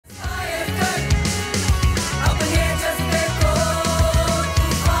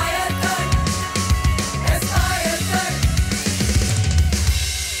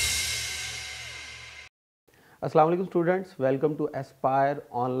अस्सलाम वालेकुम students, welcome to Aspire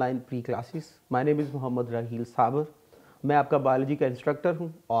online pre classes. My name is Mohammad Raheel साबर। मैं आपका बायोलॉजी का इंस्ट्रक्टर हूं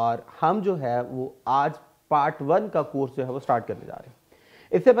और हम जो है वो आज पार्ट 1 का कोर्स जो है वो स्टार्ट करने जा रहे हैं।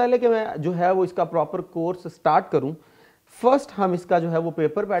 इससे पहले कि मैं जो है वो इसका प्रॉपर कोर्स स्टार्ट करूं, फर्स्ट हम इसका जो है वो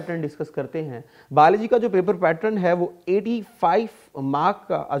पेपर पैटर्न डिस्कस करते हैं। बायोलॉजी का जो पेपर पैटर्न है वो 85 मार्क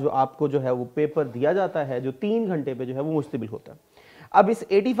का जो आपको जो है वो पेपर दिया जाता है, जो 3 घंटे पे जो है वो मुश्तमिल होता है। अब इस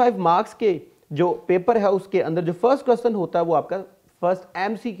 85 मार्क्स के जो पेपर है उसके अंदर जो फर्स्ट क्वेश्चन होता है वो आपका फर्स्ट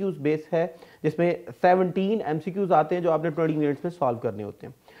एमसीक्यूज बेस है, जिसमें 17 एमसीक्यूज आते हैं जो आपने 20 मिनट्स में सॉल्व करने होते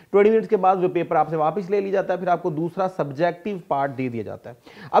हैं। 20 मिनट्स के बाद जो पेपर आपसे वापस ले लिया जाता है, फिर आपको दूसरा सब्जेक्टिव पार्ट दे दिया जाता है।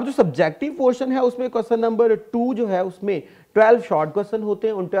 अब जो सब्जेक्टिव पोर्शन है उसमें क्वेश्चन नंबर 2 जो है उसमें 12 शॉर्ट क्वेश्चन होते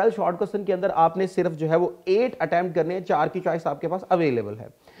हैं। उन 12 शॉर्ट क्वेश्चन के अंदर आपने सिर्फ जो है वो 8 अटेम्प्ट करने हैं, 4 की चॉइस आपके पास अवेलेबल है।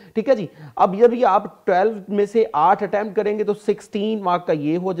 ठीक है जी। अब जब ये आप 12 में से 8 अटेम्प्ट करेंगे तो 16 मार्क का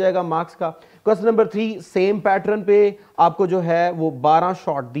ये हो जाएगा मार्क्स का। क्वेश्चन नंबर 3 सेम पैटर्न पे आपको जो है वो 12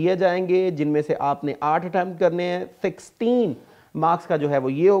 शॉर्ट दिए जाएंगे, जिनमें से आपने 8 अटेम्प्ट करने हैं। 16 मार्क्स का जो है वो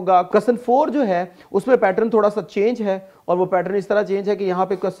ये होगा। क्वेश्चन 4 जो है उसमें पैटर्न थोड़ा सा चेंज है, और वो पैटर्न इस तरह चेंज है कि यहाँ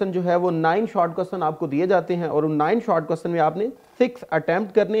पे क्वेश्चन जो है वो 9 शॉर्ट क्वेश्चन आपको दिए जाते हैं, और उन 9 शॉर्ट क्वेश्चन में आपने 6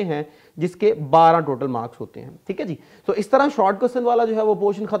 अटेम्प्ट करने हैं, जिसके 12 टोटल मार्क्स होते हैं। ठीक है जी। तो इस तरह शॉर्ट क्वेश्चन वाला जो है वो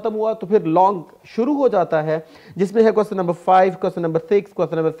पोर्शन खत्म हुआ, तो फिर लॉन्ग शुरू हो जाता है, जिसमें है question number 5, question number 6,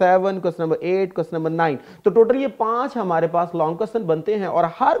 question number 7, question number 8, question number 9। तो टोटल ये 5 हमारे पास लॉन्ग क्वेश्चन बनते हैं,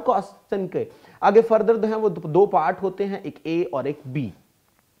 और हर क्वेश्चन के आगे फर्दर जो है वो 2 पार्ट होते हैं, एक ए और एक बी।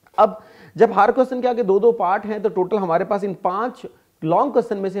 अब जब हर क्वेश्चन के आगे 2-2 पार्ट हैं, तो टोटल हमारे पास इन 5 लॉन्ग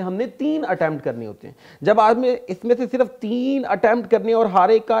क्वेश्चन में से हमने 3 अटेम्प्ट करने होते हैं। जब आज में इसमें से सिर्फ 3 अटेम्प्ट करने और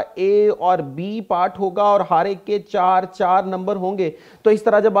हर एक का ए और बी पार्ट होगा और हर एक के 4-4 नंबर होंगे, तो इस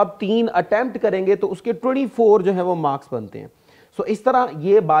तरह जब आप 3 अटेम्प्ट करेंगे तो उसके 24 जो है वो मार्क्स बनते हैं। सो इस तरह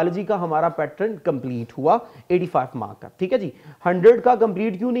ये बायोलॉजी का हमारा पैटर्न कंप्लीट हुआ 85 मार्क का। ठीक है जी। 100 का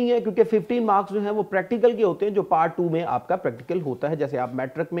कंप्लीट क्यों नहीं है? क्योंकि 15 मार्क्स जो हैं वो प्रैक्टिकल के होते हैं, जो पार्ट 2 में आपका प्रैक्टिकल होता है। जैसे आप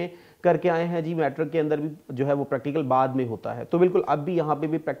मैट्रिक में करके आए हैं जी, मैट्रिक के अंदर भी जो है वो प्रैक्टिकल बाद में होता है, तो बिल्कुल अब भी यहाँ पे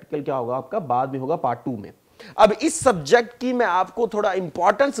भी प्रैक्टिकल क्या होगा आपका बाद में होगा पार्ट 2 में। अब इस सब्जेक्ट की मैं आपको थोड़ा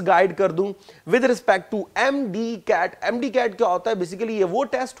इंपॉर्टेंस गाइड कर दूं with respect to MD cat. MD cat क्या होता है? बेसिकली ये वो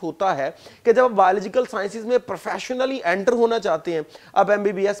टेस्ट होता है कि जब आप बायोलॉजिकल साइंसेज में प्रोफेशनली एंटर होना चाहते हैं, आप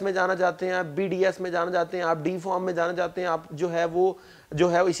एमबीबीएस में जाना चाहते हैं, आप बीडीएस में जाना चाहते हैं, आप डी फॉर्म में जाना चाहते हैं, आप जो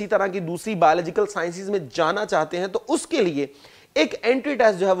है इसी तरह की दूसरी बायोलॉजिकल साइंसेज में जाना चाहते हैं, तो उसके लिए एक एंट्री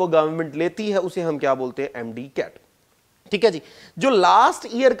टेस्ट जो है वो गवर्नमेंट लेती है, उसे हम क्या बोलते हैं? MD cat. ठीक है जी। जो लास्ट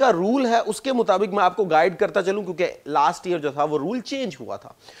ईयर का रूल है उसके मुताबिक मैं आपको गाइड करता चलूं, क्योंकि लास्ट ईयर जो था वो रूल चेंज हुआ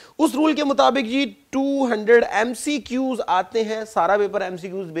था। उस रूल के मुताबिक जी 200 एमसीक्यूज आते हैं, सारा पेपर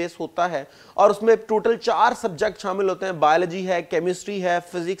एमसीक्यूज बेस होता है, और उसमें टोटल 4 सब्जेक्ट शामिल होते हैं। बायोलॉजी है, केमिस्ट्री है,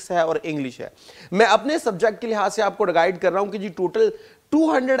 फिजिक्स है और इंग्लिश है। मैं अपने सब्जेक्ट के लिहाज से आपको गाइड कर रहा हूं कि जी टोटल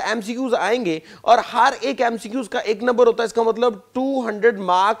 200 एमसीक्यूज आएंगे, और हर एक एमसीक्यूज का 1 नंबर होता है। इसका मतलब 200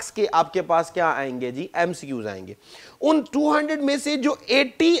 मार्क्स के आपके पास क्या आएंगे जी? एमसीक्यूज आएंगे। उन 200 में से जो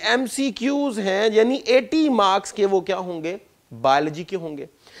 80 एमसीक्यूज हैं, यानी 80 मार्क्स के, वो क्या होंगे? बायोलॉजी के होंगे।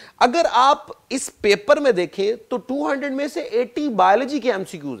 अगर आप इस पेपर में देखें तो 200 में से 80 बायोलॉजी के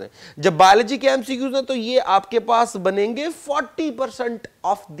एमसीक्यूज हैं। जब बायोलॉजी के एमसीक्यूज हैं तो ये आपके पास बनेंगे 40%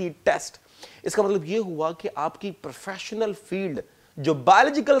 ऑफ द टेस्ट। इसका मतलब ये हुआ कि आपकी प्रोफेशनल फील्ड जो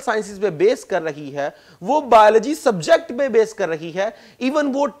बायोलॉजिकल साइंसेस पे बेस कर रही है, वो बायोलॉजी सब्जेक्ट पे बेस कर रही है। इवन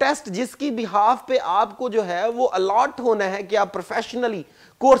वो टेस्ट जिसकी बिहाफ पे आपको जो है वो अलॉट होना है कि आप प्रोफेशनली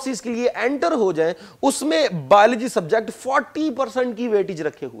कोर्सेज के लिए एंटर हो जाएं, उसमें बायोलॉजी सब्जेक्ट 40% की वेटेज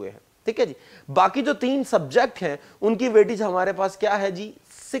रखे हुए हैं। ठीक है जी। बाकी जो 3 सब्जेक्ट हैं उनकी वेटेज हमारे पास क्या है जी?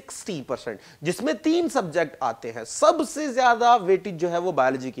 60%, जिसमें 3 सब्जेक्ट आते हैं। सबसे ज्यादा वेटेज जो है वो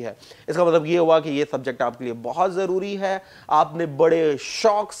बायोलॉजी की है। इसका मतलब ये हुआ कि ये सब्जेक्ट आपके लिए बहुत जरूरी है, आपने बड़े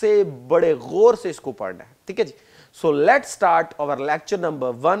शौक से, बड़े गौर से इसको पढ़ना है। ठीक है जी। So let's start our lecture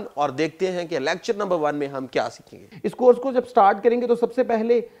number 1 और देखते हैं कि लेक्चर नंबर 1 में हम क्या सीखेंगे। इस कोर्स को जब स्टार्ट करेंगे तो सबसे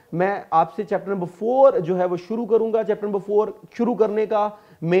पहले मैं आपसे चैप्टर नंबर 4 जो है वो शुरू करूंगा। चैप्टर नंबर 4 शुरू करने का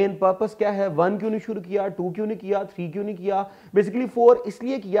मेन पर्पस क्या है? 1 क्यों नहीं शुरू किया, 2 क्यों नहीं किया, 3 क्यों नहीं किया? बेसिकली 4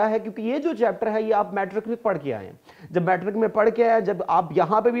 इसलिए किया है क्योंकि ये जो चैप्टर है ये आप मैट्रिक में पढ़ के आए हैं। जब मैट्रिक में पढ़ के आए, जब आप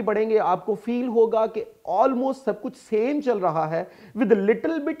यहां पे भी पढ़ेंगे, आपको फील होगा कि ऑलमोस्ट सब कुछ सेम चल रहा है विद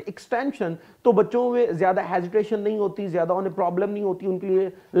लिटिल बिट एक्सटेंशन। तो बच्चों में ज्यादा हेजिटेशन नहीं होती, ज्यादा उन्हें प्रॉब्लम नहीं होती, उनके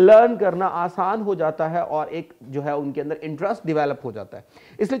लिए लर्न करना आसान हो जाता है, और एक जो है उनके अंदर इंटरेस्ट डेवलप हो जाता है।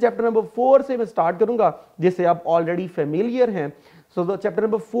 इसलिए चैप्टर नंबर 4 से मैं स्टार्ट करूंगा, जिससे आप ऑलरेडी फेमिलियर हैं। सो चैप्टर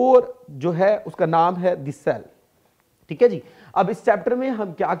नंबर 4 जो है उसका नाम है द सेल। ठीक है जी। अब इस चैप्टर में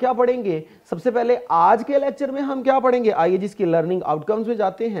हम क्या क्या पढ़ेंगे, सबसे पहले आज के लेक्चर में हम क्या पढ़ेंगे, आइए जिसकी लर्निंग आउटकम्स में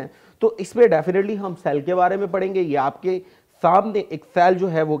जाते हैं। तो इसमें डेफिनेटली हम सेल के बारे में पढ़ेंगे। ये आपके सामने एक सेल जो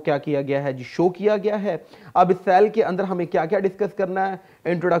है वो क्या किया गया है जी, शो किया गया है। अब इस सेल के अंदर हमें क्या क्या डिस्कस करना है,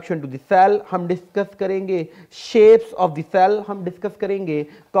 इंट्रोडक्शन टू द सेल हम डिस्कस करेंगे, शेप्स ऑफ द सेल हम डिस्कस करेंगे,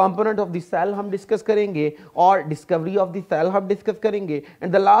 कंपोनेंट ऑफ द सेल हम डिस्कस करेंगे, और डिस्कवरी ऑफ द सेल हम डिस्कस करेंगे,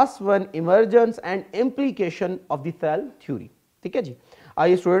 and the last one emergence and implication of the cell theory. ठीक है जी।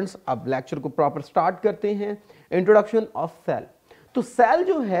 आइए स्टूडेंट्स अब लेक्चर को प्रॉपर स्टार्ट करते हैं। Introduction of cell. तो सेल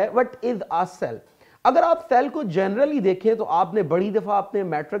जो है, व्हाट इज अ सेल? अगर आप सेल को जनरली देखें तो आपने बड़ी दफा अपने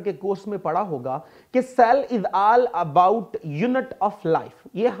मैट्रिक के कोर्स में पढ़ा होगा कि cell is all about unit of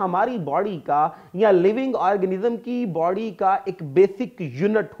life. ये हमारी बॉडी का या लिविंग ऑर्गेनिज्म की बॉडी का एक बेसिक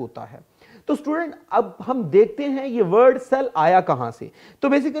यूनिट होता है। तो स्टूडेंट अब हम देखते हैं ये वर्ड सेल आया कहां से। तो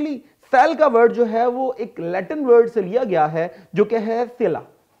बेसिकली सेल का वर्ड जो है वो एक लैटिन वर्ड से लिया गया है जो कि है सेला।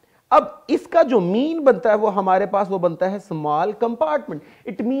 अब इसका जो मीन बनता है वो हमारे पास वो बनता है small compartment.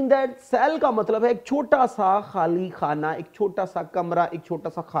 It mean that cell का मतलब है एक छोटा सा खाली खाना, एक छोटा सा कमरा, एक छोटा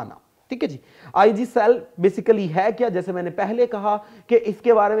सा खाना। ठीक है जी। आई जी सेल बेसिकली है क्या, जैसे मैंने पहले कहा कि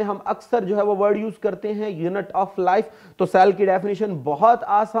इसके बारे में हम अक्सर जो है वो वर्ड यूज करते हैं यूनिट ऑफ लाइफ। तो सेल की डेफिनेशन बहुत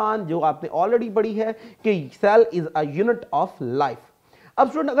आसान जो आपने ऑलरेडी पढ़ी है कि cell is a unit of life. अब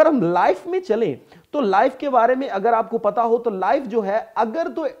स्टूडेंट अगर हम लाइफ में चलें तो लाइफ के बारे में अगर आपको पता हो तो लाइफ जो है अगर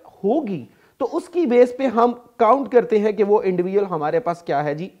तो होगी तो उसकी बेस पे हम काउंट करते हैं कि वो इंडिविजुअल हमारे पास क्या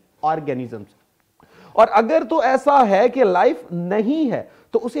है जी, ऑर्गेनिजम्स। और अगर तो ऐसा है कि लाइफ नहीं है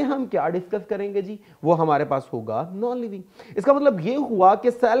तो उसे हम क्या डिस्कस करेंगे जी, वो हमारे पास होगा नॉन लिविंग। इसका मतलब ये हुआ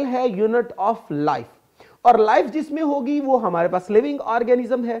कि सेल है यूनिट ऑफ लाइफ, और लाइफ जिसमें होगी वो हमारे पास लिविंग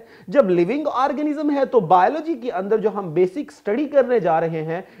ऑर्गेनिज्म है। जब लिविंग ऑर्गेनिज्म है तो बायोलॉजी के अंदर जो हम बेसिक स्टडी करने जा रहे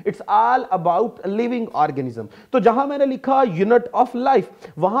हैं it's all about living organism. तो जहां मैंने लिखा यूनिट ऑफ लाइफ,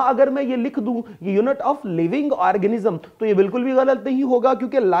 वहां अगर मैं ये लिख दूं ये यूनिट ऑफ लिविंग ऑर्गेनिज्म तो ये बिल्कुल भी गलत नहीं होगा,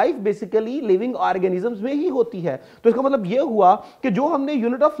 क्योंकि लाइफ बेसिकली लिविंग ऑर्गेनिजम्स में ही होती है। तो इसका मतलब ये हुआ कि जो हमने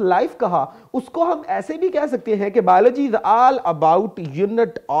यूनिट ऑफ लाइफ कहा उसको हम ऐसे भी कह सकते हैं कि biology is all about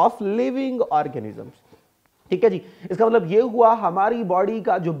unit of living organisms. ठीक है जी। इसका मतलब यह हुआ हमारी बॉडी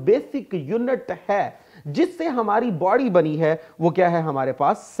का जो बेसिक यूनिट है जिससे हमारी बॉडी बनी है वो क्या है, हमारे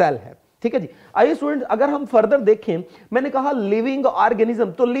पास सेल है। ठीक है जी। आइए स्टूडेंट अगर हम फर्दर देखें, मैंने कहा लिविंग ऑर्गेनिज्म,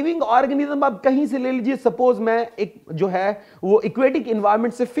 तो लिविंग ऑर्गेनिज्म आप कहीं से ले लीजिए। सपोज मैं एक जो है वो इक्वेटिक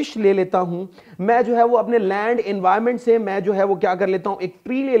एनवायरनमेंट से फिश ले लेता हूं, मैं जो है वो अपने लैंड एनवायरनमेंट से मैं जो है वो क्या कर लेता हूं, एक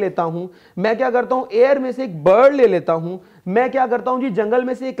ट्री ले लेता हूं, मैं क्या करता हूं एयर में से एक बर्ड ले लेता हूं, मैं क्या करता हूं जी जंगल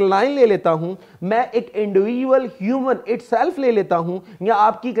में से एक लाइन ले लेता हूं, मैं एक इंडिविजुअल ह्यूमन इटसेल्फ ले लेता हूं, या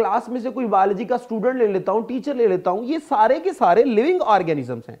आपकी क्लास में से कोई बायोलॉजी का स्टूडेंट ले लेता हूं, टीचर ले लेता हूं। ये सारे के सारे लिविंग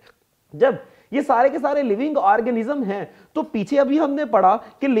ऑर्गेनिजम्स हैं। जब ये सारे के सारे लिविंग ऑर्गेनिज्म हैं तो पीछे अभी हमने पढ़ा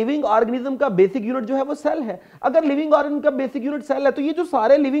कि लिविंग ऑर्गेनिज्म का बेसिक यूनिट जो है वो सेल है। अगर लिविंग ऑर्गेनिज्म का बेसिक यूनिट सेल है तो ये जो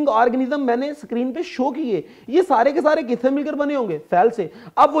सारे लिविंग ऑर्गेनिज्म मैंने स्क्रीन पे शो किए ये सारे के सारे किससे मिलकर बने होंगे, सेल से।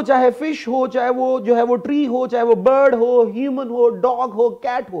 अब वो चाहे फिश हो, चाहे वो जो है वो ट्री हो, चाहे वो बर्ड हो, ह्यूमन हो, डॉग हो,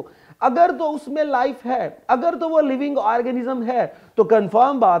 कैट हो, अगर तो उसमें लाइफ है, अगर तो वो लिविंग ऑर्गेनिज्म है तो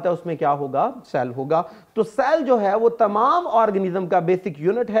कंफर्म बात है उसमें क्या होगा, सेल होगा। तो सेल जो है वो तमाम ऑर्गेनिज्म का बेसिक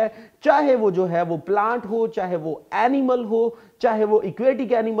यूनिट है, चाहे वो जो है वो प्लांट हो, चाहे वो एनिमल हो, चाहे वो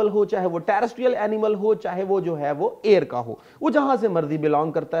इक्वेटिक एनिमल हो, चाहे वो टेरेस्ट्रियल एनिमल हो, चाहे वो जो है वो एयर का हो, वो जहां से मर्जी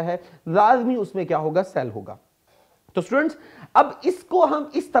बिलोंग करता है लाजमी उसमें क्या होगा, सेल होगा। तो स्टूडेंट्स अब इसको हम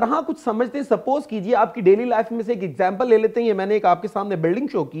इस तरह कुछ समझते हैं। सपोज कीजिए आपकी डेली लाइफ में से एक एग्जांपल ले लेते हैं। ये मैंने एक आपके सामने बिल्डिंग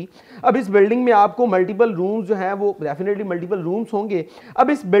शो की। अब इस बिल्डिंग में आपको मल्टीपल रूम्स जो हैं वो डेफिनेटली मल्टीपल रूम्स होंगे। अब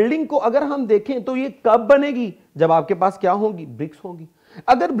इस बिल्डिंग को अगर हम देखें तो ये कब बनेगी, जब आपके पास क्या होंगी, ब्रिक्स होंगी।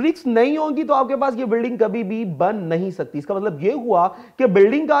 अगर ब्रिक्स नहीं होंगी तो आपके पास ये बिल्डिंग कभी भी बन नहीं सकती। इसका मतलब ये हुआ कि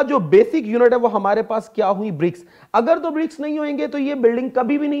बिल्डिंग का जो बेसिक यूनिट है वो हमारे पास क्या हुई, ब्रिक्स। अगर तो ब्रिक्स नहीं होंगे तो ये बिल्डिंग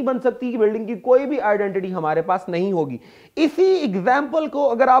कभी भी नहीं बन सकती, बिल्डिंग की कोई भी आइडेंटिटी हमारे पास नहीं होगी। इसी एग्जाम्पल को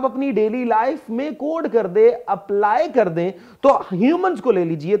अगर आप अपनी डेली लाइफ में कोड कर दे, अप्लाई कर दें, तो ह्यूमंस को ले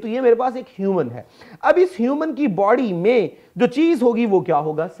लीजिए। तो ये मेरे पास एक ह्यूमन है। अब इस ह्यूमन की बॉडी में जो चीज होगी वो क्या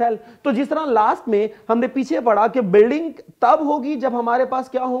होगा, सेल। तो जिस तरह लास्ट में हमने पीछे पढ़ा कि बिल्डिंग तब होगी जब हमारे पास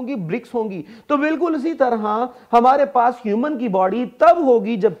क्या होंगी, ब्रिक्स होंगी, तो बिल्कुल इसी तरह हमारे पास ह्यूमन की बॉडी तब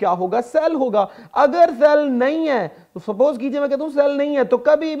होगी जब क्या होगा, सेल होगा। अगर सेल नहीं है तो सपोज कीजिए मैं कहता हूं सेल नहीं है तो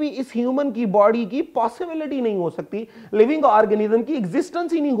कभी भी इस ह्यूमन की बॉडी की पॉसिबिलिटी नहीं हो सकती, लिविंग ऑर्गेनिज्म की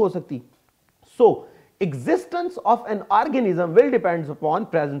एग्जिस्टेंस ही नहीं हो सकती। सो existence of an organism will depends upon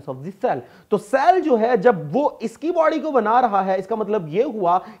presence of the cell। तो सेल जो है जब वो इसकी बॉडी को बना रहा है, इसका मतलब ये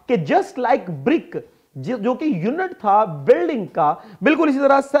हुआ कि जस्ट लाइक ब्रिक जो कि यूनिट था बिल्डिंग का, बिल्कुल इसी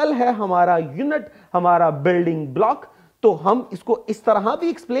तरह सेल है हमारा यूनिट, हमारा बिल्डिंग ब्लॉक। तो हम इसको इस तरह भी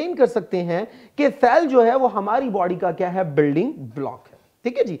एक्सप्लेन कर सकते हैं कि सेल जो है वो हमारी बॉडी का क्या है, बिल्डिंग ब्लॉक है।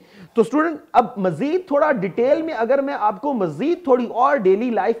 ठीक है जी। तो स्टूडेंट अब मजीद थोड़ा डिटेल में अगर मैं आपको मजीद थोड़ी और डेली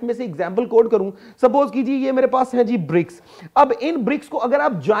लाइफ में से एग्जांपल कोड करूं, सपोज कीजिए ये मेरे पास है जी ब्रिक्स। अब इन ब्रिक्स को अगर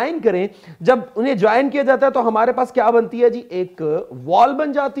आप ज्वाइन करें, जब उन्हें ज्वाइन किया जाता है तो हमारे पास क्या बनती है जी, एक वॉल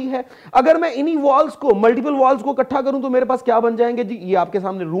बन जाती है। अगर मैं इन्हीं वॉल्स को, मल्टीपल वॉल्स को इकट्ठा करूं तो मेरे पास क्या बन जाएंगे जी, ये आपके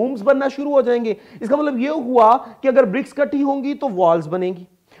सामने रूम्स बनना शुरू हो जाएंगे। इसका मतलब ये हुआ कि अगर ब्रिक्स इकट्ठी होंगी तो वॉल्स बनेंगी,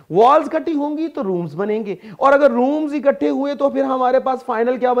 वॉल्स इकट्ठी होंगी तो रूम्स बनेंगे, और अगर रूम्स इकट्ठे हुए तो फिर हमारे पास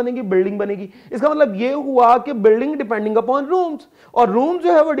फाइनल क्या बनेगी, बिल्डिंग बनेगी। इसका मतलब यह हुआ कि बिल्डिंग डिपेंडिंग अपॉन रूम्स, और रूम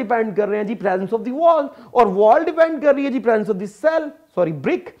जो है वो डिपेंड कर रहे हैं जी प्रेजेंस ऑफ द वॉल, और वॉल डिपेंड कर रही है जी presence of the cell, sorry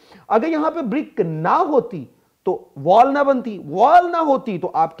brick. अगर यहां पे ब्रिक ना होती तो वॉल ना बनती, वॉल ना होती तो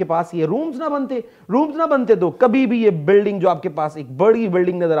आपके पास ये रूम्स ना बनते, रूम्स ना बनते तो कभी भी ये बिल्डिंग जो आपके पास एक बड़ी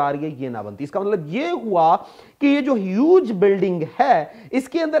बिल्डिंग नजर आ रही है ये ना बनती। इसका मतलब ये हुआ कि ये जो ह्यूज बिल्डिंग है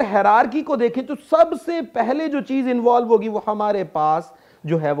इसके अंदर हायरार्की को देखें तो सबसे पहले जो चीज इन्वॉल्व होगी वो हमारे पास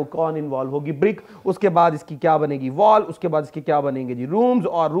जो है वो कौन इन्वॉल्व होगी, ब्रिक। उसके बाद इसकी क्या बनेगी, वॉल। उसके बाद इसके क्या बनेंगे जी, रूम्स।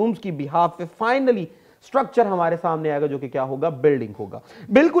 और रूम्स की बिहाफ पे फाइनली स्ट्रक्चर हमारे सामने आएगा जो कि क्या होगा, बिल्डिंग होगा।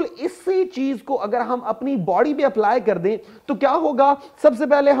 बिल्कुल इसी चीज को अगर हम अपनी बॉडी पे अप्लाई कर दें तो क्या होगा, सबसे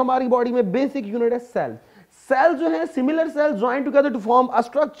पहले हमारी बॉडी में बेसिक यूनिट है सेल। सेल जो है similar cell join together to form a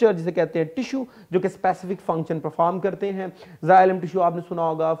structure जिसे कहते हैं टिश्यू, जो कि स्पेसिफिक फंक्शन परफॉर्म करते हैं। जाइलम टिश्यू आपने सुना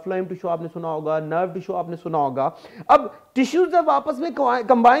होगा, फ्लोएम टिश्यू आपने सुना होगा, नर्व टिश्यू आपने सुना होगा। अब टिश्यूज जब आपस में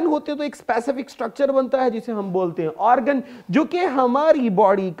कंबाइन होते हैं तो एक स्पेसिफिक स्ट्रक्चर बनता है जिसे हम बोलते हैं ऑर्गन, जो कि हमारी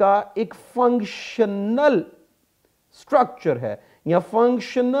बॉडी का एक फंक्शनल स्ट्रक्चर है या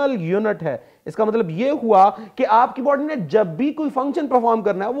फंक्शनल यूनिट है। इसका मतलब यह हुआ कि आपकी बॉडी ने जब भी कोई फंक्शन परफॉर्म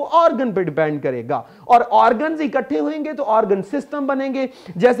करना है वो ऑर्गन पे डिपेंड करेगा, और ऑर्गन्स इकट्ठे होंगे तो ऑर्गन सिस्टम बनेंगे।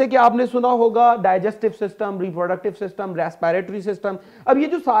 जैसे कि आपने सुना होगा digestive system, reproductive system, respiratory system. अब ये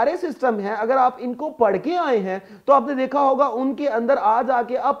जो सारे सिस्टम हैं अगर आप इनको पढ़ के आए हैं तो आपने देखा होगा उनके अंदर आ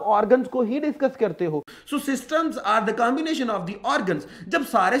जाके आप ऑर्गन्स को ही डिस्कस करते हो। सो systems are the combination of the organs. जब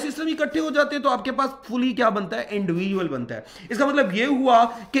सारे सिस्टम इकट्ठे हो जाते हैं तो आपके पास फुली क्या बनता है, इंडिविजुअल बनता है। इसका मतलब यह हुआ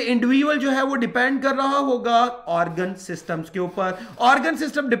कि इंडिविजुअल जो है वो डिपेंड कर रहा होगा ऑर्गन सिस्टम्स के ऊपर, ऑर्गन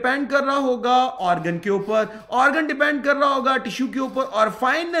सिस्टम डिपेंड कर रहा होगा ऑर्गन के ऊपर, ऑर्गन डिपेंड कर रहा होगा टिश्यू के ऊपर, और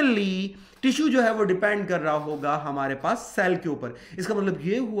फाइनली टिश्यू जो है वो डिपेंड कर रहा होगा हमारे पास सेल के ऊपर। इसका मतलब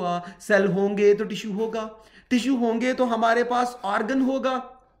ये हुआ सेल होंगे तो टिश्यू होगा, टिश्यू होंगे तो हमारे पास ऑर्गन होगा,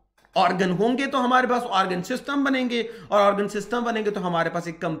 ऑर्गन होंगे तो हमारे पास ऑर्गन सिस्टम बनेंगे, और ऑर्गन सिस्टम बनेंगे तो हमारे पास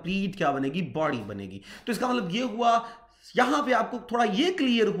एक कंप्लीट क्या बनेगी, बॉडी बनेगी। तो इसका मतलब ये हुआ, यहां पे आपको थोड़ा ये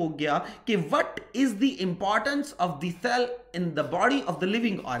क्लियर हो गया कि what is the importance of the cell in the body of the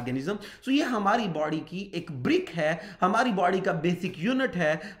living organism. सो ये हमारी बॉडी की एक ब्रिक है, हमारी बॉडी का बेसिक यूनिट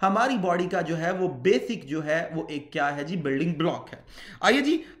है, हमारी बॉडी का जो है वो बेसिक जो है वो एक क्या है जी, बिल्डिंग ब्लॉक है। आइए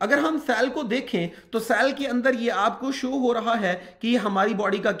जी, अगर हम सेल को देखें तो सेल के अंदर ये आपको शो हो रहा है कि ये हमारी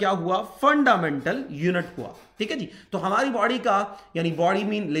बॉडी का क्या हुआ, फंडामेंटल यूनिट हुआ। ठीक है जी। तो हमारी बॉडी का, यानी बॉडी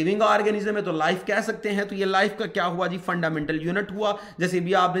मीन लिविंग ऑर्गेनिज्म है तो लाइफ कह सकते हैं, तो ये लाइफ का क्या हुआ जी, फंडामेंटल यूनिट हुआ। जैसे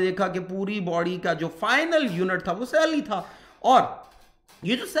भी आपने देखा कि पूरी बॉडी का जो फाइनल यूनिट था वो सेल ही था, और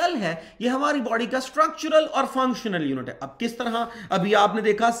ये जो सेल है ये हमारी बॉडी का स्ट्रक्चरल और फंक्शनल यूनिट है। अब किस तरह, अभी आपने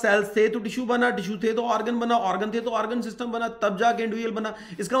देखा सेल थे तो टिश्यू बना, टिश्यू थे तो ऑर्गन बना, ऑर्गन थे तो ऑर्गन सिस्टम बना, तब जाके इंडिविजुअल बना।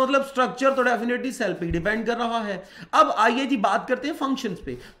 इसका मतलब स्ट्रक्चर तो डेफिनेटली सेल पे डिपेंड कर रहा है। अब आइए जी बात करते हैं फंक्शंस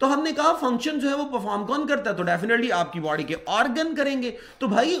पे। तो हमने कहा फंक्शन जो है वो परफॉर्म कौन करता है, तो डेफिनेटली आपकी बॉडी के ऑर्गन करेंगे। तो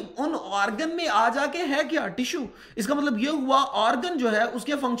भाई उन ऑर्गन में आ जाके है क्या, टिश्यू। इसका मतलब ये हुआ ऑर्गन जो है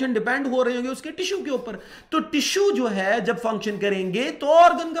उसके फंक्शन डिपेंड हो रहे होंगे उसके टिश्यू के ऊपर। तो टिश्यू जो है जब फंक्शन करेंगे तो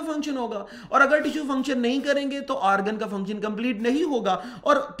ऑर्गन का फंक्शन होगा, और अगर टिश्यू फंक्शन नहीं करेंगे तो ऑर्गन का फंक्शन कंप्लीट नहीं होगा।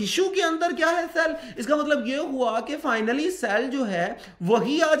 और टिश्यू के अंदर क्या है, सेल। इसका मतलब यह हुआ कि फाइनली सेल जो है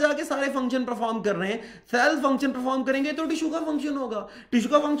वही आ जाके सारे फंक्शन परफॉर्म कर रहे हैं। सेल फंक्शन परफॉर्म करेंगे तो टिश्यू का फंक्शन होगा,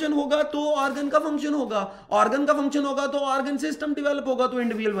 टिश्यू का फंक्शन होगा तो ऑर्गन का फंक्शन होगा, ऑर्गन का फंक्शन होगा तो ऑर्गन सिस्टम डेवलप होगा तो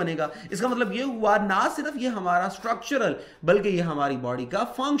इंडिविजुअल बनेगा। इसका मतलब यह हुआ ना सिर्फ ये हमारा स्ट्रक्चरल बल्कि ये हमारी बॉडी का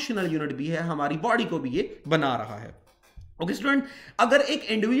फंक्शनल यूनिट भी है, हमारी बॉडी को भी ये बना रहा है। ओके स्टूडेंट, अगर एक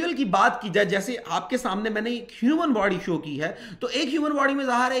इंडिविजुअल की बात की जाए, जैसे आपके सामने मैंने एक ह्यूमन बॉडी शो की है, तो एक ह्यूमन बॉडी में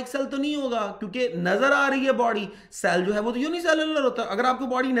ज़ाहिर है एक सेल तो नहीं होगा क्योंकि नजर आ रही है बॉडी, सेल जो है वो तो यूनिसेलुलर होता है। अगर आपको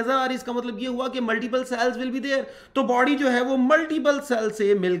बॉडी नजर आ रही है इसका मतलब ये हुआ कि multiple cells will be there, तो बॉडी जो है वो मल्टीपल सेल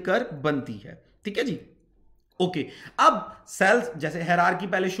से मिलकर बनती है। ठीक है जी। ओके अब सेल्स जैसे हायरार्की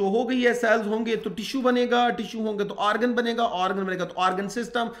पहले शो हो गई है, सेल्स होंगे तो टिश्यू बनेगा, टिश्यू होंगे तो ऑर्गन बनेगा, ऑर्गन बनेगा तो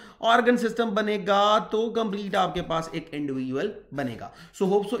ऑर्गन सिस्टम बनेगा तो कंप्लीट आपके पास एक इंडिविजुअल बनेगा। सो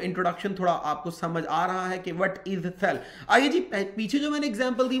होप सो इंट्रोडक्शन थोड़ा आपको समझ आ रहा है कि व्हाट इज सेल। आइए जी, पीछे जो मैंने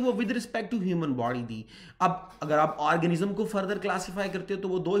एग्जांपल दी वो with respect to human body दी। अब अगर आप ऑर्गेनिज्म को फर्दर क्लासिफाई करते हो तो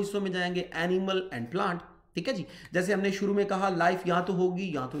वो दो हिस्सों में जाएंगे, एनिमल एंड प्लांट। ठीक है जी, जैसे हमने शुरू में कहा लाइफ या तो होगी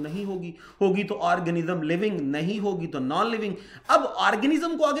या तो नहीं होगी, होगी तो ऑर्गेनिज्म लिविंग, नहीं होगी तो नॉन लिविंग। अब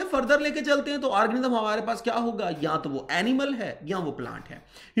ऑर्गेनिज्म को आगे फर्दर लेके चलते हैं तो ऑर्गेनिज्म हमारे पास क्या होगा, या तो वो एनिमल है या वो प्लांट है।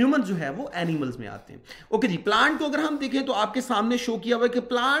 ह्यूमन जो है वो एनिमल्स में आते हैं। ओके जी, प्लांट को अगर हम देखें तो आपके सामने शो किया हुआ है कि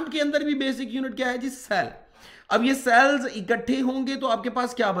प्लांट के अंदर भी बेसिक यूनिट क्या है जी, सेल। अब ये सेल्स इकट्ठे होंगे तो आपके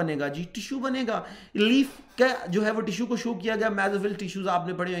पास क्या बनेगा जी, टिश्यू बनेगा। लीफ का जो है वो टिश्यू को शो किया गया, मेसोफिल टिश्यूज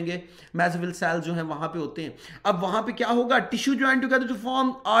आपने पढ़े होंगे, मेसोफिल सेल्स जो है वहां पे होते हैं। अब वहां पे क्या होगा, tissue join together to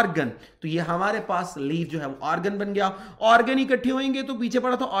form organ, तो ये हमारे पास लीफ जो है वो ऑर्गन बन गया। ऑर्गन इकट्ठे होंगे तो पीछे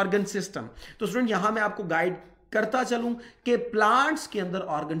पड़ा था ऑर्गन सिस्टम। तो स्टूडेंट यहां मैं आपको गाइड करता चलूं कि प्लांट्स के अंदर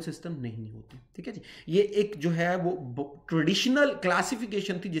ऑर्गन सिस्टम नहीं होती। ठीक है जी, ये एक जो है वो ट्रेडिशनल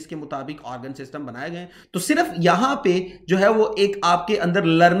क्लासिफिकेशन थी जिसके मुताबिक ऑर्गन सिस्टम बनाए गए। तो सिर्फ यहां पे जो है वो एक आपके अंदर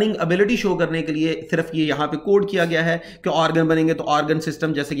लर्निंग एबिलिटी शो करने के लिए सिर्फ ये यहां पे कोड किया गया है कि ऑर्गन बनेंगे तो ऑर्गन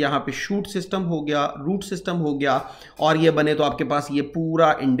सिस्टम, जैसे कि यहां पे शूट सिस्टम हो गया, रूट सिस्टम हो गया, और ये बने तो आपके पास ये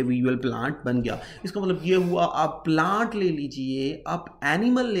पूरा इंडिविजुअल प्लांट बन गया। इसका मतलब ये हुआ आप प्लांट ले लीजिए, आप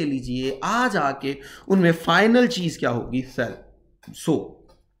एनिमल ले लीजिए, आज आके उनमें फाइनल चीज क्या होगी, सेल। सो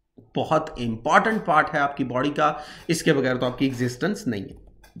बहुत इंपॉर्टेंट पार्ट है आपकी बॉडी का, इसके बगैर तो आपकी एग्जिस्टेंस नहीं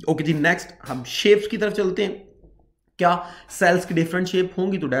है। ओके जी, नेक्स्ट हम शेप्स की तरफ चलते हैं। क्या सेल्स की डिफरेंट शेप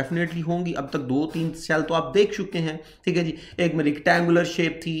होंगी, तो डेफिनेटली होंगी। अब तक 2-3 सेल तो आप देख चुके हैं। ठीक है जी, एक में रेक्टेंगुलर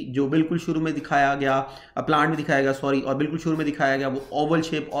शेप थी जो बिल्कुल शुरू में दिखाया गया, प्लांट में दिखाया गया सॉरी, और बिल्कुल शुरू में दिखाया गया वो ओवल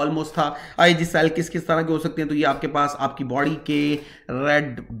शेप ऑलमोस्ट था। आइए जी, सेल किस किस तरह के हो सकते हैं, तो ये आपके पास आपकी बॉडी के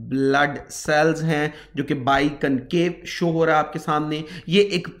रेड ब्लड सेल्स हैं जो कि बाई कनकेव शो हो रहा है आपके सामने। ये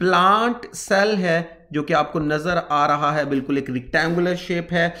एक प्लांट सेल है जो कि आपको नजर आ रहा है, बिल्कुल एक रेक्टेंगुलर शेप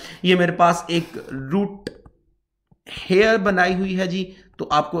है। ये मेरे पास एक रूट हेयर बनाई हुई है जी, तो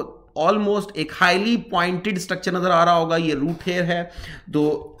आपको ऑलमोस्ट एक हाईली पॉइंटेड स्ट्रक्चर नजर आ रहा होगा, ये रूट हेयर है।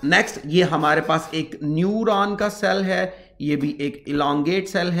 तो नेक्स्ट ये हमारे पास एक न्यूरॉन का सेल है, ये भी एक इलांगेट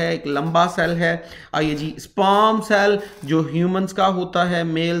सेल है, एक लंबा सेल है। आइए जी, स्पर्म सेल जो ह्यूमंस का होता है,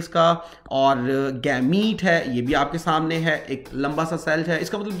 मेल्स का, और गैमीट है, ये भी आपके सामने है, एक लंबा सा सेल है।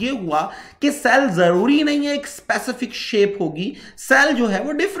 इसका मतलब ये हुआ कि सेल जरूरी नहीं है एक स्पेसिफिक शेप होगी, सेल जो है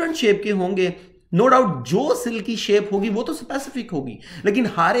वो डिफरेंट शेप के होंगे। नो डाउट जो सेल की शेप होगी वो तो स्पेसिफिक होगी, लेकिन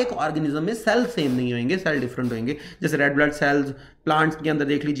हर एक ऑर्गेनिज्म में सेल सेम नहीं होंगे, सेल डिफरेंट होंगे। जैसे रेड ब्लड सेल्स प्लांट्स के अंदर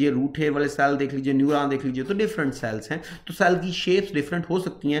देख लीजिए, रूट हेयर वाले सेल देख लीजिए, न्यूरॉन देख लीजिए, तो डिफरेंट सेल्स हैं। तो सेल की शेप्स डिफरेंट हो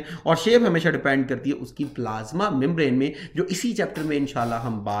सकती हैं, और शेप हमेशा डिपेंड करती है उसकी प्लाज्मा मेम्ब्रेन में, जो इसी चैप्टर में इंशाल्लाह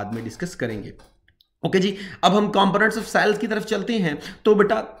हम बाद में डिस्कस करेंगे। ओके जी, अब हम कंपोनेंट्स ऑफ सेल्स की तरफ चलते हैं। तो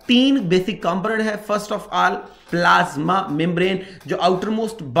बेटा 3 बेसिक कंपोनेंट है। First of all plasma membrane जो आउटर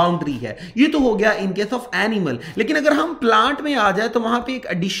मोस्ट बाउंड्री है, ये तो हो गया इन केस ऑफ एनिमल। लेकिन अगर हम प्लांट में आ जाए तो वहां पे एक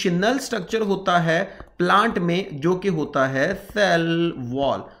एडिशनल स्ट्रक्चर होता है प्लांट में, जो कि होता है सेल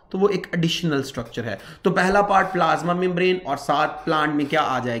वॉल। तो वो एक एडिशनल स्ट्रक्चर है। तो पहला पार्ट प्लाज्मा मेम्ब्रेन, और साथ प्लांट में क्या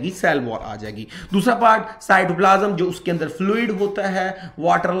आ जाएगी, सेल वॉल आ जाएगी। दूसरा पार्ट साइटोप्लाज्म जो उसके अंदर फ्लूइड होता है,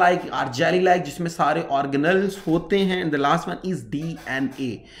 वाटर लाइक और जेली लाइक, जिसमें सारे ऑर्गेनल्स होते हैं। And the last one is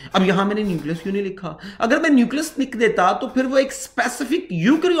DNA. अब यहां मैंने न्यूक्लियस क्यों नहीं लिखा, अगर मैं न्यूक्लियस लिख देता तो फिर वो एक स्पेसिफिक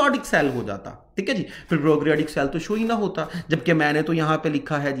यूकैरियोटिक सेल हो जाता। ठीक है जी, फिर प्रोकैरियोटिक सेल तो शो ही ना होता, जबकि मैंने तो यहां पे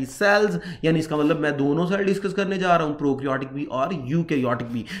लिखा है जी सेल्स, यानी इसका मतलब मैं दोनों सेल डिस्कस करने जा रहा हूं, प्रोकैरियोटिक भी और यूकैरियोटिक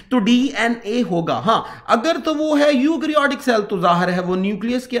भी। तो डीएनए होगा। हां, अगर तो वो है यूकैरियोटिक सेल तो जाहिर है वो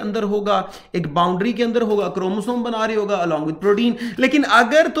न्यूक्लियस के अंदर होगा, एक बाउंड्री के अंदर होगा, क्रोमोसोम बना रही होगा अलॉन्ग विद प्रोटीन। लेकिन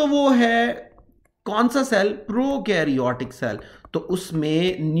अगर तो वो है कौन सा सेल, प्रोकैरियोटिक सेल, तो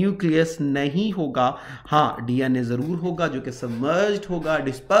उसमें न्यूक्लियस नहीं होगा। हाँ, डीएनए जरूर होगा जो कि सबमर्ज्ड होगा,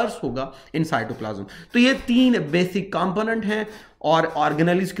 डिस्पर्स होगा इन साइटोप्लाज्म। तो ये 3 बेसिक कंपोनेंट हैं, और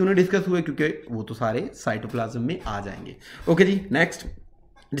ऑर्गेनेल्स क्यों नहीं डिस्कस हुए, क्योंकि वो तो सारे साइटोप्लाज्म में आ जाएंगे। Okay ji, next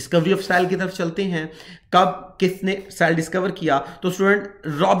discovery of cell की तरफ चलते हैं। कब किसने सेल डिस्कवर किया, तो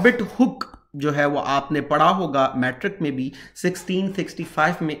स्टूडेंट रॉबर्ट हुक जो है वो आपने पढ़ा होगा मैट्रिक में भी,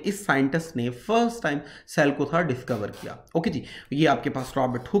 1665 में इस साइंटिस्ट ने फर्स्ट टाइम सेल को था डिस्कवर किया। ओके जी, ये आपके पास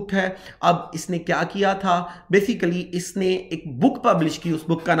रॉबर्ट हुक है। अब इसने क्या किया था, बेसिकली इसने एक बुक पब्लिश की, उस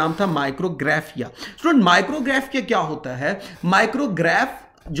बुक का नाम था माइक्रोग्राफिया। स्टूडेंट माइक्रोग्राफिया क्या होता है, माइक्रोग्राफ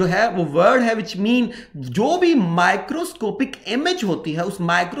जो है वो वर्ड है विच मीन जो भी माइक्रोस्कोपिक इमेज होती है, उस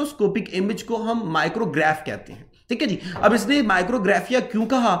माइक्रोस्कोपिक इमेज को हम माइक्रोग्राफ कहते हैं। ठीक है जी। अब इसने माइक्रोग्राफिया क्यों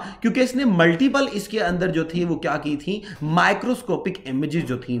कहा, क्योंकि इसने मल्टीपल इसके अंदर जो थी वो क्या की थी, माइक्रोस्कोपिक इमेजेस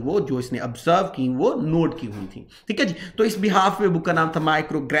जो थी वो जो इसने ऑब्जर्व की वो नोट की हुई थी। ठीक है जी। तो इस बिहाफ में बुक का नाम था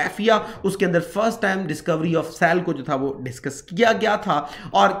माइक्रोग्राफिया। उसके अंदर first time discovery of cell को जो था वो डिस्कस किया गया था।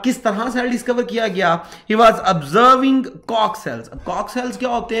 और किस तरह सेल डिस्कवर किया गया, he was observing Kock sales. अब कॉक सेल्स क्या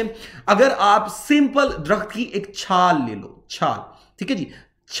होते हैं, अगर आप सिंपल दरख्त की एक छाल ले लो, छाल, ठीक है जी,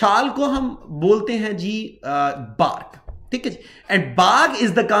 छाल को हम बोलते हैं जी बार्क, ठीक है जी। And bark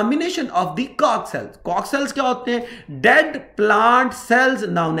is the combination of the Kock sales. Kock sales क्या होते हैं, dead plant cells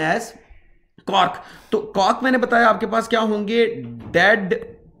known as cork. तो कॉक मैंने बताया आपके पास क्या होंगे, डेड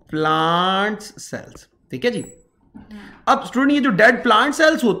प्लांट सेल्स, ठीक है जी। अब स्टूडेंट ये जो डेड प्लांट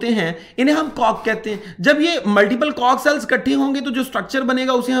सेल्स होते हैं इन्हें हम कॉक कहते हैं। जब ये मल्टीपल कॉक सेल्स इकट्ठे होंगे तो जो स्ट्रक्चर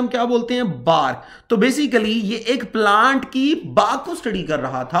बनेगा उसे हम क्या बोलते हैं, बार्क। तो बेसिकली ये एक प्लांट की बार्क को स्टडी कर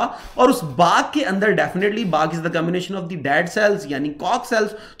रहा था और उस बार्क के अंदर definitely bark is the combination of the dead cells यानी कॉक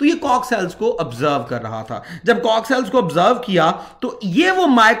सेल्स। तो ये कॉक सेल्स को ऑब्जर्व कर रहा था। जब कॉक सेल्स को ऑब्जर्व किया तो ये वो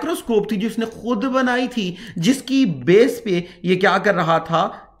माइक्रोस्कोप थी जो इसने खुद बनाई थी, जिसकी बेस पे ये क्या कर रहा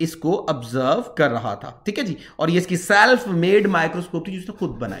था, इसको ऑब्जर्व कर रहा था। ठीक है जी। और ये इसकी सेल्फ मेड माइक्रोस्कोप थी जिसने खुद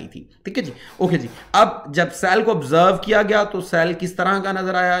बनाई थी। ठीक है जी, ओके जी। अब जब सेल को ऑब्जर्व किया गया तो सेल किस तरह का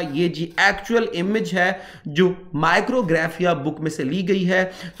नजर आया, ये जी एक्चुअल इमेज है जो माइक्रोग्राफिया बुक में से ली गई है।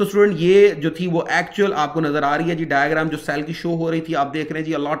 तो स्टूडेंट ये जो थी वो एक्चुअल आपको नजर आ रही है जी, डायग्राम जो सेल की शो हो रही थी आप देख रहे हैं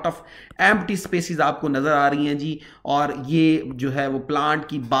जी, a lot of empty spaces आपको नजर आ रही हैं जी। और ये जो है वो प्लांट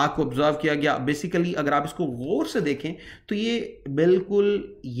की बाग को ऑब्जर्व किया गया। बेसिकली अगर आप इसको गौर से देखें तो ये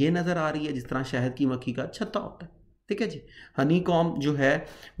बिल्कुल ये नजर आ रही है जिस तरह शहद की मक्खी का छत्ता होता है। ठीक है जी, हनी कॉम्ब जो है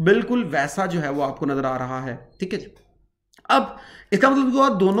बिल्कुल वैसा जो है वो आपको नजर आ रहा है। ठीक है जी। अब इसका मतलब हुआ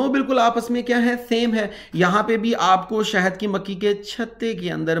दोनों बिल्कुल आपस में क्या है, सेम है। यहां पे भी आपको शहद की मक्खी के छत्ते के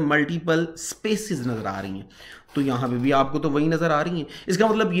अंदर मल्टीपल स्पेसेस नजर आ रही हैं, तो यहां पे भी आपको तो वही नजर आ रही हैं। इसका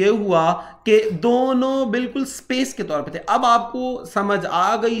मतलब यह हुआ कि दोनों बिल्कुल स्पेस के तौर पे थे। अब आपको समझ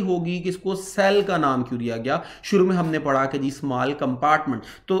आ गई होगी कि इसको सेल का नाम क्यों दिया गया। शुरू में हमने पढ़ा कि जी स्मॉल कंपार्टमेंट,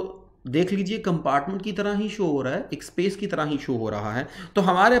 तो देख लीजिए कंपार्टमेंट की तरह ही शो हो रहा है, एक स्पेस की तरह ही शो हो रहा है। तो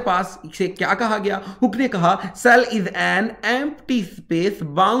हमारे पास इसे क्या कहा गया, हुक ने कहा cell is an empty space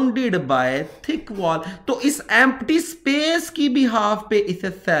bounded by thick wall. तो इस एम्प्टी स्पेस की बिहाफ पे इसे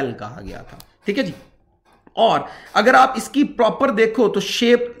सेल कहा गया था। ठीक है जी। और अगर आप इसकी प्रॉपर देखो तो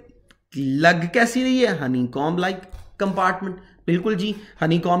शेप लग कैसी रही है, हनी कॉम्ब लाइक कंपार्टमेंट। बिल्कुल जी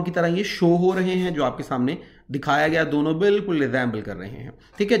हनी कॉम्ब की तरह ये शो हो रहे हैं जो आपके सामने दिखाया गया, दोनों बिल्कुल रिजेंबल कर रहे हैं।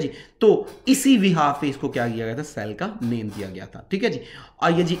 ठीक है जी। तो इसी बिहाफ पे इसको क्या किया गया था, सेल का नेम दिया गया था। ठीक है जी।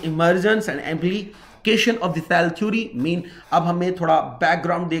 आइए जी, emergence and एम्प्लीकेशन of the cell theory mean, अब हमें थोड़ा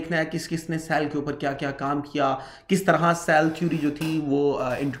बैकग्राउंड देखना है किस किसने सेल के ऊपर क्या क्या काम किया, किस तरह सेल थ्योरी जो थी वो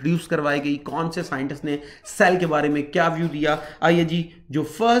इंट्रोड्यूस करवाई गई, कौन से साइंटिस्ट ने सेल के बारे में क्या व्यू दिया। आइए जी, जो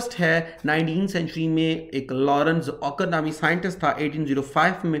फर्स्ट है 19वीं सेंचुरी में एक लॉरेंस ऑकर नामी साइंटिस्ट था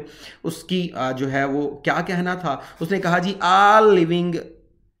 1805 में, उसकी जो है वो क्या कहना था, उसने कहा जी all living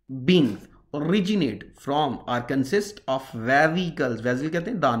beings originate from are consist of vesicles. Vesicle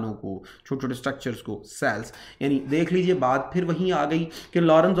कहते हैं दानों को, छोटे छोटे स्ट्रक्चर्स को, सेल्स। यानी देख लीजिए बात फिर वहीं आ गई कि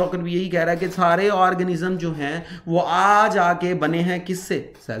लॉरेंस ऑकर भी यही कह रहा है कि सारे ऑर्गेनिज्म जो हैं वो आज आके बने हैं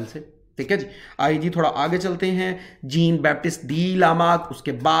किससे, सेल से। ठीक है जी। आइए जी थोड़ा आगे चलते हैं। जीन बैप्टिस्ट डी लामार्क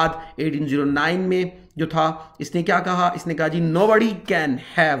उसके बाद 1809 में जो था इसने क्या कहा, इसने कहा जी nobody can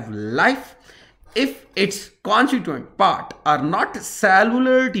have life if it's constituent part are not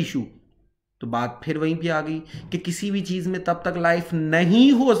cellular tissue. तो बात फिर वहीं पे आ गई कि किसी भी चीज में तब तक लाइफ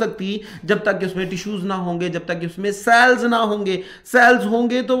नहीं हो सकती जब तक कि उसमें टिश्यूज ना होंगे, जब तक कि उसमें सेल्स ना होंगे। सेल्स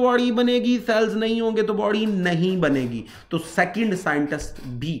होंगे तो बॉडी बनेगी, सेल्स नहीं होंगे तो बॉडी नहीं बनेगी। तो सेकंड साइंटिस्ट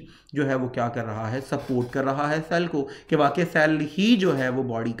भी जो है वो क्या कर रहा है, सपोर्ट कर रहा है सेल को कि वाकई सेल ही जो है वो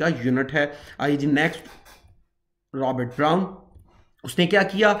बॉडी का यूनिट है। आइए जी नेक्स्ट, रॉबर्ट ब्राउन, उसने क्या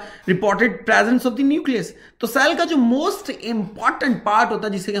किया, reported presence of the nucleus. तो सेल का जो मोस्ट इंपॉर्टेंट पार्ट होता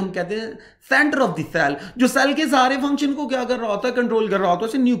है जिसे हम कहते हैं सेंटर ऑफ द सेल, जो सेल के सारे फंक्शन को क्या कर रहा होता है, कंट्रोल कर रहा होता है,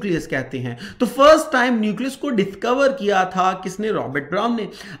 उसे न्यूक्लियस कहते हैं। तो फर्स्ट टाइम न्यूक्लियस को डिस्कवर किया था किसने, रॉबर्ट ब्राउन ने।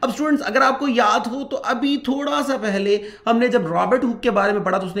 अब स्टूडेंट्स अगर आपको याद हो तो अभी थोड़ा सा पहले हमने जब रॉबर्ट हुक के बारे में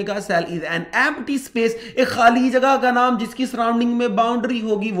पढ़ा तो उसने कहा cell is an empty space, एक खाली जगह का नाम जिसकी सराउंडिंग में बाउंड्री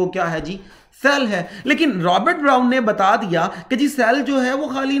होगी वो क्या है जी, सेल है। लेकिन रॉबर्ट ब्राउन ने बता दिया कि जी सेल जो है वो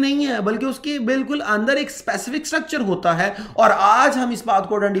खाली नहीं है, बल्कि उसके बिल्कुल अंदर एक स्पेसिफिक स्ट्रक्चर होता है। और आज हम इस बात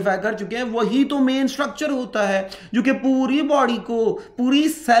को आइडेंटिफाई कर चुके हैं, वही तो मेन स्ट्रक्चर होता है जो कि पूरी बॉडी को, पूरी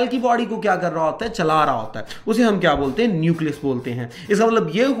सेल की बॉडी को क्या कर रहा होता है, चला रहा होता है। उसे हम क्या बोलते हैं, न्यूक्लियस बोलते हैं। इसका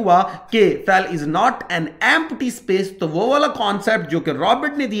मतलब यह हुआ कि cell is not an empty space. तो वो वाला कॉन्सेप्ट जो कि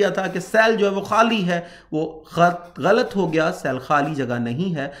रॉबर्ट ने दिया था कि सेल जो है वो खाली है, वो गलत हो गया। सेल खाली जगह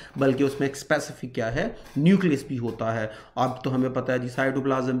नहीं है, बल्कि उसमें एक स्पेसिफिक क्या है, न्यूक्लियस भी होता है। अब तो हमें पता है जी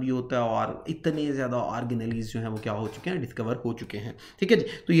साइटोप्लाज्म भी होता है, और इतने ज्यादा ऑर्गेनेलीज जो हैं वो क्या हो चुके हैं, डिस्कवर हो चुके हैं। ठीक है जी।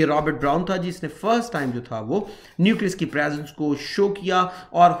 तो ये रॉबर्ट ब्राउन था जिसने फर्स्ट टाइम जो था वो न्यूक्लियस की प्रेजेंस को शो किया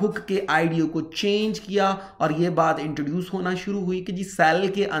और हुक के आइडिया को चेंज किया, और ये बात इंट्रोड्यूस होना शुरू हुई कि जी सेल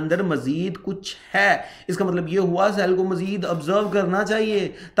के अंदर मजीद कुछ है। इसका मतलब ये हुआ सेल को मजीद ऑब्जर्व करना चाहिए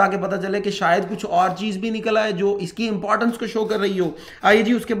ताकि पता चले कि शायद कुछ और चीज भी निकल आए जो इसकी इंपॉर्टेंस को शो कर रही हो। आइए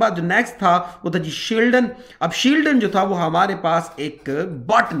जी, उसके बाद जो नेक्स्ट था वो था जी शील्डन। अब शील्डन जो था वो हमारे पास एक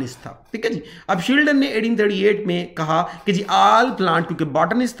बॉटनिस्ट था। ठीक है जी। अब शील्डन ने 1838 में कहा कि जी आल प्लांट, क्योंकि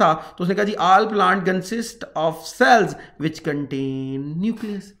बॉटनिस्ट था तो उसने कहा जी आल plant consist of cells which contain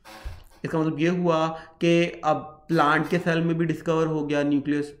nucleus. इसका मतलब ये हुआ कि अब प्लांट के सेल में भी डिस्कवर हो गया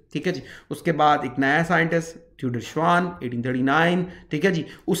न्यूक्लियस। ठीक है जी। उसके बाद एक नया साइंटिस्ट थ्योडर श्वान 1839, ठीक है जी,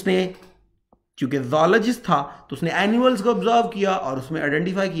 उसने क्योंकि ज़ूलॉजिस्ट था तो उसने एनिमल्स को ऑब्जर्व किया और उसमें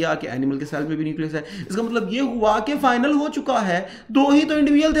आइडेंटिफाई किया कि एनिमल के सेल में भी न्यूक्लियस है। इसका मतलब ये हुआ कि फाइनल हो चुका है, दो ही तो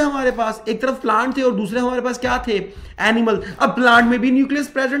इंडिविजुअल थे हमारे पास, एक तरफ प्लांट थे और दूसरे हमारे पास क्या थे, एनिमल। अब प्लांट में भी न्यूक्लियस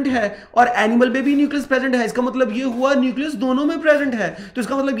प्रेजेंट है और एनिमल में भी न्यूक्लियस प्रेजेंट है। इसका मतलब ये हुआ न्यूक्लियस दोनों में प्रेजेंट है। तो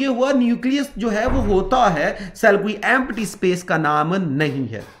इसका मतलब ये हुआ न्यूक्लियस जो है वो होता है सेल, कोई एम्प्टी स्पेस का नाम नहीं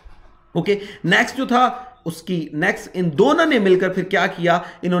है। ओके, नेक्स्ट जो था उसकी नेक्स्ट इन दोनों ने मिलकर फिर क्या किया,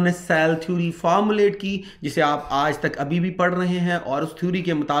 इन्होंने सेल थ्योरी फॉर्मुलेट की, जिसे आप आज तक अभी भी पढ़ रहे हैं। और उस थ्योरी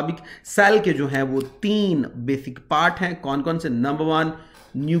के मुताबिक सेल के जो हैं वो 3 बेसिक पार्ट हैं। कौन कौन से? नंबर 1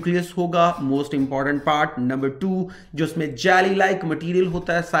 न्यूक्लियस होगा, मोस्ट इंपॉर्टेंट पार्ट। नंबर 2 जो उसमें जेली लाइक मटेरियल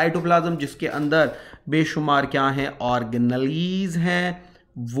होता है, साइटोप्लाज्म, जिसके अंदर बेशुमार क्या है, ऑर्गेनेलीज हैं,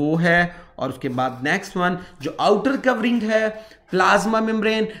 वो है। और उसके बाद नेक्स्ट वन जो आउटर कवरिंग है, प्लाज्मा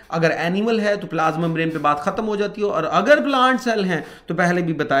मेम्ब्रेन। अगर एनिमल है तो प्लाज्मा मेम्ब्रेन पे बात खत्म हो जाती है, और अगर प्लांट सेल हैं तो पहले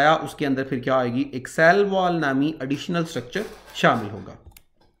भी बताया उसके अंदर फिर क्या आएगी, एक सेल वॉल नामी एडिशनल स्ट्रक्चर शामिल होगा।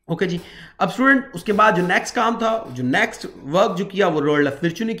 ओके जी। अब स्टूडेंट उसके बाद जो नेक्स्ट काम था, जो नेक्स्ट वर्क जो किया वो रोल्ड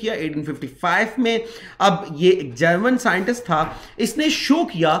विर्चू ने किया 1855 में। अब ये एक जर्मन साइंटिस्ट था, इसने शो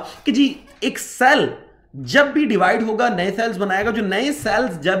किया कि जी एक सेल जब भी डिवाइड होगा नए सेल्स बनाएगा। जो नए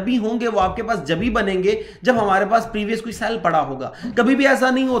सेल्स जब भी होंगे वो आपके पास जब भी बनेंगे जब हमारे पास प्रीवियस कोई सेल पड़ा होगा। कभी भी ऐसा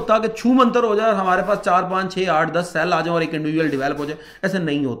नहीं होता कि छू मंतर हो जाए और हमारे पास 4 5 6 8 10 सेल आ जाए और एक इंडिविजुअल डेवलप हो जाए, ऐसा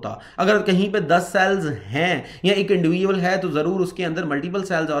नहीं होता। अगर कहीं पे 10 सेल्स हैं या एक इंडिविजुअल है तो जरूर उसके अंदर मल्टीपल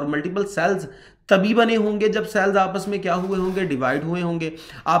सेल्स, और मल्टीपल सेल्स तभी बने होंगे जब सेल्स आपस में क्या हुए होंगे, डिवाइड हुए होंगे।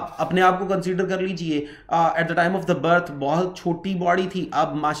 आप अपने आप को कंसीडर कर लीजिए, at the time of the birth बहुत छोटी बॉडी थी,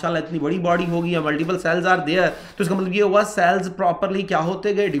 अब माशाल्लाह इतनी बड़ी बॉडी होगी, मल्टीपल सेल्स आर देयर। तो इसका मतलब ये हुआ सेल्स प्रॉपरली क्या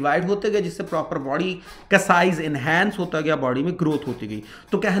होते गए, डिवाइड होते गए, जिससे प्रॉपर बॉडी का साइज इनहैंस होता गया, बॉडी में ग्रोथ होती गई।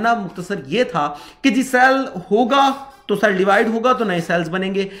 तो कहना मुख्तसर ये था कि जी सेल होगा तो सेल डिवाइड होगा तो नए सेल्स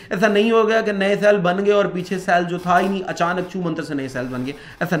बनेंगे। ऐसा नहीं हो गया कि नए सेल बन गए और पीछे सेल जो था ही नहीं अचानक छू मंतर से नए सेल बन गए,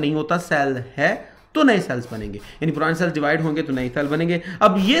 ऐसा नहीं होता। सेल है तो नए सेल्स बनेंगे, यानी पुराने सेल्स डिवाइड होंगे तो नए सेल बनेंगे।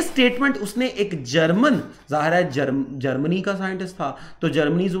 अब ये स्टेटमेंट उसने एक जर्मन, जाहिर है जर्मनी का साइंटिस्ट था, तो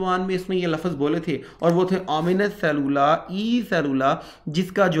जर्मनी जुबान में इसने ये लफ्ज बोले थे, और वो थे ओमिनस सेलुला ई सेलुला,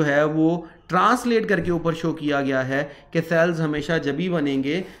 जिसका जो है वो ट्रांसलेट करके ऊपर शो किया गया है कि सेल्स हमेशा जब ही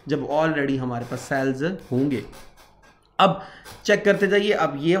बनेंगे जब ऑलरेडी हमारे पास सेल्स होंगे। अब चेक करते जाइए,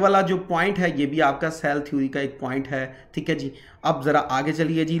 अब ये वाला जो पॉइंट है ये भी आपका सेल थ्योरी का एक पॉइंट है। ठीक है जी। अब ज़रा आगे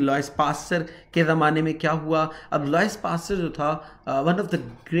चलिए जी, लॉइस पास्चर के ज़माने में क्या हुआ। अब लॉइस पास्चर जो था one of the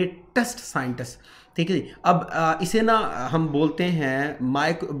greatest scientist, ठीक है जी। अब इसे ना हम बोलते हैं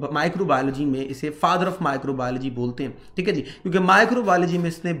माइक्रोबायोलॉजी में इसे फादर ऑफ माइक्रोबायोलॉजी बोलते हैं। ठीक है जी, क्योंकि माइक्रोबायोलॉजी में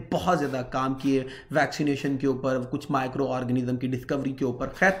इसने बहुत ज़्यादा काम किए, वैक्सीनेशन के ऊपर, कुछ माइक्रो ऑर्गेनिज्म की डिस्कवरी के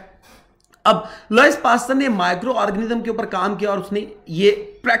ऊपर। खैर, अब लॉइस पास्चर ने माइक्रो ऑर्गेनिज्म के ऊपर काम किया और उसने ये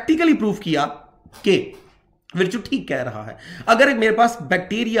प्रैक्टिकली प्रूव किया कि विर्चू ठीक कह रहा है। अगर मेरे पास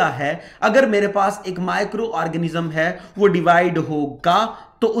बैक्टीरिया है, अगर मेरे पास एक माइक्रो ऑर्गेनिज्म है, वो डिवाइड होगा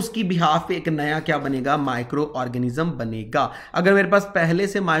तो उसकी बिहाफ पे एक नया क्या बनेगा, माइक्रो ऑर्गेनिज्म बनेगा। अगर मेरे पास पहले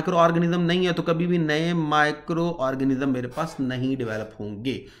से माइक्रो ऑर्गेनिज्म नहीं है तो कभी भी नए माइक्रो ऑर्गेनिज्म मेरे पास नहीं डेवलप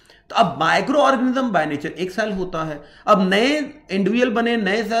होंगे। तो अब माइक्रो ऑर्गेनिज्म बाय नेचर एक सेल होता है। अब नए इंडिविजुअल बने,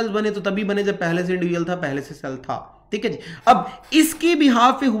 नए सेल्स बने तो तभी बने जब पहले से इंडिविजुअल था, पहले से सेल था। ठीक है जी। अब इसके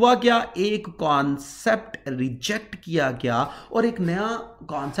बिहाफ पे हुआ क्या, एक कॉन्सेप्ट रिजेक्ट किया गया और एक नया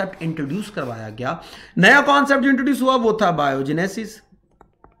कॉन्सेप्ट इंट्रोड्यूस करवाया गया। नया कॉन्सेप्ट जो इंट्रोड्यूस हुआ वो था biogenesis.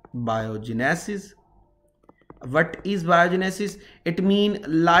 Biogenesis, what is biogenesis? It mean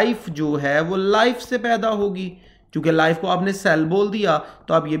life जो है वो लाइफ से पैदा होगी। क्योंकि लाइफ को आपने सेल बोल दिया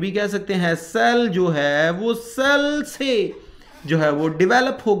तो आप ये भी कह सकते हैं सेल जो है वो सेल से जो है वो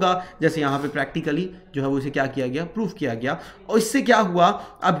डेवलप होगा। जैसे यहाँ पे प्रैक्टिकली जो है वो इसे क्या किया गया, प्रूफ किया गया। और इससे क्या हुआ,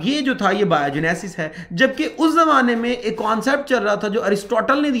 अब ये जो था ये बायोजेनेसिस है। जबकि उस जमाने में एक कॉन्सेप्ट चल रहा था जो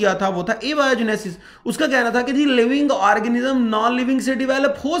अरिस्टोटल ने दिया था, वो था ए बायोजेनेसिस। उसका कहना था कि जी लिविंग ऑर्गेनिज्म नॉन लिविंग से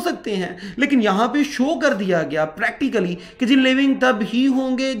डेवलप हो सकते हैं। लेकिन यहाँ पे शो कर दिया गया प्रैक्टिकली कि जी लिविंग तब ही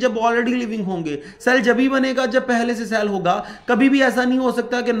होंगे जब ऑलरेडी लिविंग होंगे। सेल जब ही बनेगा जब पहले से सेल होगा। कभी भी ऐसा नहीं हो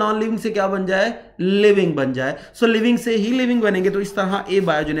सकता कि नॉन लिविंग से क्या बन जाए, लिविंग बन जाए। सो लिविंग से ही लिविंग बनेंगे। तो इस तरह ए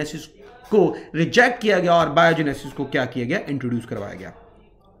बायोजेनेसिस को रिजेक्ट किया गया और बायोजेनेसिस को क्या किया गया, इंट्रोड्यूस करवाया गया।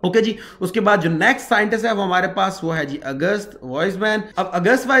 ओके जी। उसके बाद जो नेक्स्ट साइंटिस्ट है वो हमारे पास वो है जी अगस्त वाइसमैन। अब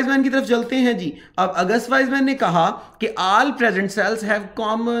अगस्त वाइसमैन की तरफ चलते हैं जी। अब अगस्त वाइसमैन ने कहा कि all present cells have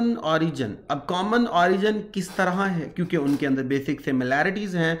common origin. अब कॉमन ऑरिजिन किस तरह है, क्योंकि उनके अंदर बेसिक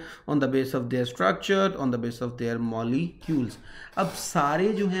सिमिलैरिटीज हैं on the base of their structure, on the base of their molecules. अब सारे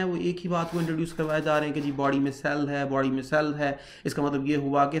जो हैं वो एक ही बात को इंट्रोड्यूस करवाए जा रहे हैं कि जी बॉडी में सेल है, बॉडी में सेल है। इसका मतलब ये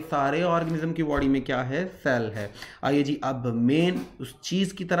हुआ कि सारे ऑर्गेनिज्म की बॉडी में क्या है, सेल है। आइए जी अब मेन उस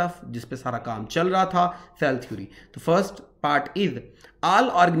चीज की तरफ जिस पे सारा काम चल रहा था, सेल थ्योरी। तो first part is all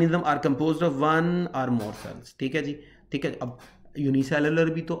organism are composed of one और मोर सेल्स। ठीक है जी, ठीक है। अब यूनिसेलुलर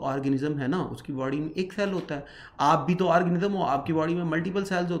भी तो ऑर्गेनिज्म है ना, उसकी बॉडी में एक सेल होता है। आप भी तो ऑर्गेनिज्म हो, आपकी बॉडी में मल्टीपल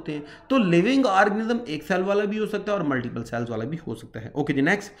सेल्स होते हैं। तो लिविंग ऑर्गेनिज्म एक सेल वाला भी हो सकता है और मल्टीपल सेल्स वाला भी हो सकता है। Okay ji,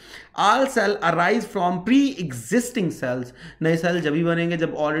 next, all cell arise from pre existing cells. नए सेल जब भी बनेंगे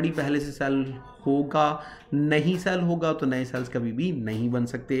जब ऑलरेडी पहले से सेल होगा। नहीं सेल होगा तो नए सेल्स कभी भी नहीं बन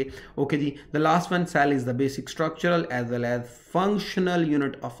सकते। Okay ji, the last one, cell is the basic structural as well as functional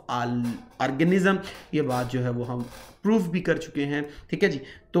unit of all organism. ये बात जो है वो हम प्रूफ भी कर चुके हैं। ठीक है जी।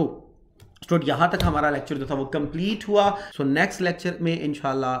 तो स्टूडेंट यहाँ तक हमारा लेक्चर जो था वो कंप्लीट हुआ। सो नेक्स्ट लेक्चर में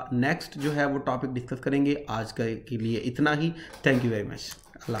इंशाल्लाह नेक्स्ट जो है वो टॉपिक डिस्कस करेंगे। आज के लिए इतना ही। Thank you very much.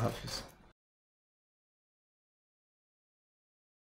 अल्लाह हाफिज़।